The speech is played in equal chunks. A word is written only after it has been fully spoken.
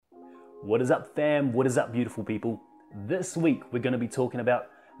What is up, fam? What is up, beautiful people? This week we're going to be talking about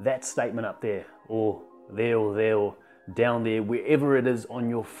that statement up there or down there, wherever it is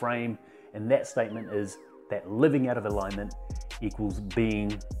on your frame. And that statement is that living out of alignment equals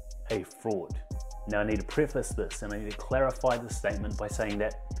being a fraud. Now I need to preface this and I need to clarify this statement by saying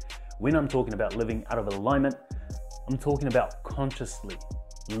that when I'm talking about living out of alignment, I'm talking about consciously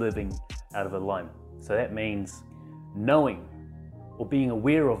living out of alignment. So that means knowing or being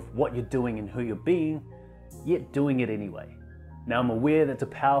aware of what you're doing and who you're being, yet doing it anyway. Now I'm aware that's a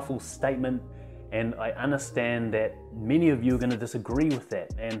powerful statement and I understand that many of you are going to disagree with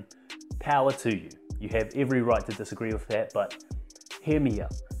that, and power to you. You have every right to disagree with that, but hear me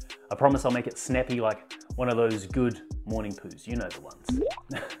out. I promise I'll make it snappy like one of those good morning poos. You know the ones.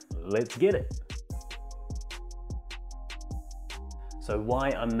 Let's get it. So why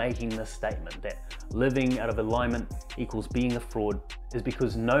I'm making this statement that living out of alignment equals being a fraud is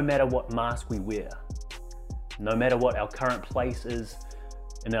because no matter what mask we wear, no matter what our current place is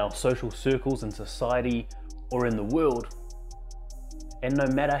in our social circles in society or in the world, and no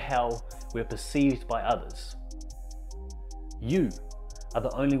matter how we're perceived by others, you are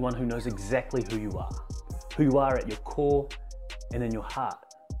the only one who knows exactly who you are at your core and in your heart.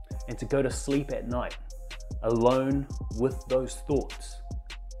 And to go to sleep at night alone with those thoughts,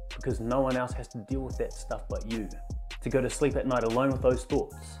 because no one else has to deal with that stuff but you. To go to sleep at night alone with those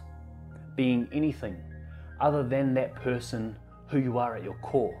thoughts, being anything other than that person who you are at your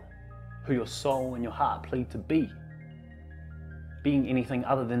core, who your soul and your heart plead to be. Being anything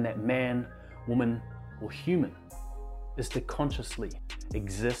other than that man, woman, or human is to consciously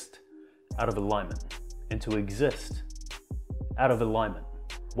exist out of alignment. And to exist out of alignment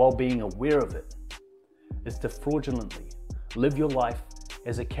while being aware of it is to fraudulently live your life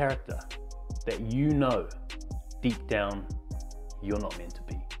as a character that you know deep down you're not meant to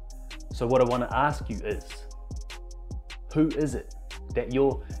be. So what I want to ask you is, who is it that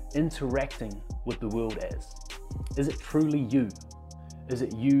you're interacting with the world as? Is it truly you? Is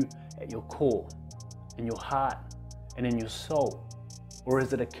it you at your core, in your heart, and in your soul? Or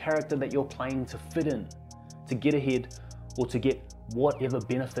is it a character that you're playing to fit in, to get ahead, or to get whatever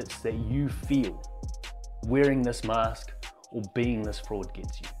benefits that you feel wearing this mask or being this fraud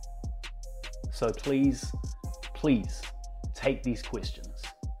gets you? So please take these questions.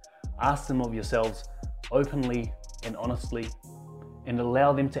 Ask them of yourselves openly and honestly, and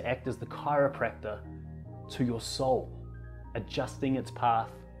allow them to act as the chiropractor to your soul, adjusting its path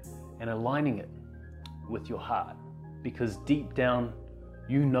and aligning it with your heart. Because deep down,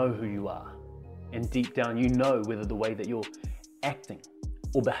 you know who you are. And deep down, you know whether the way that you're acting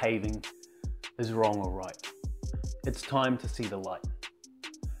or behaving is wrong or right. It's time to see the light.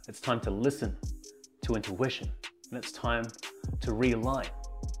 It's time to listen to intuition. And it's time to realign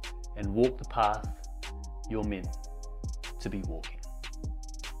and walk the path you're meant to be walking.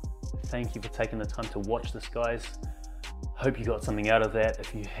 Thank you for taking the time to watch this, guys. Hope you got something out of that.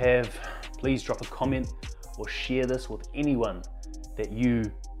 If you have, please drop a comment or share this with anyone that you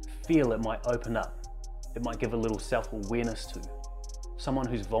feel it might open up. It might give a little self-awareness to. Someone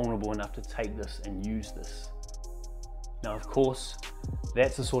who's vulnerable enough to take this and use this. Now, of course,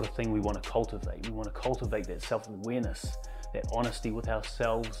 that's the sort of thing we want to cultivate. We want to cultivate that self-awareness, that honesty with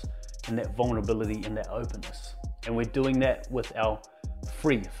ourselves, and that vulnerability and that openness. And we're doing that with our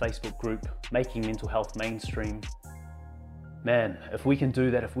free Facebook group, Making Mental Health Mainstream. Man, if we can do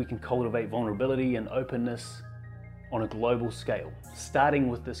that, if we can cultivate vulnerability and openness on a global scale, starting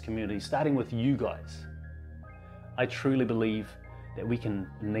with this community, starting with you guys, I truly believe that we can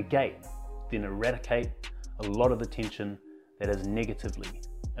negate, then eradicate a lot of the tension that is negatively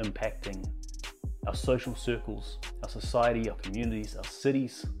impacting our social circles, our society, our communities, our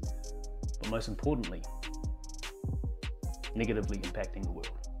cities, but most importantly, negatively impacting the world.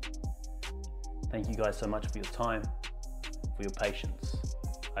 Thank you guys so much for your time, for your patience.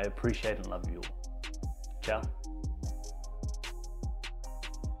 I appreciate and love you all. Ciao.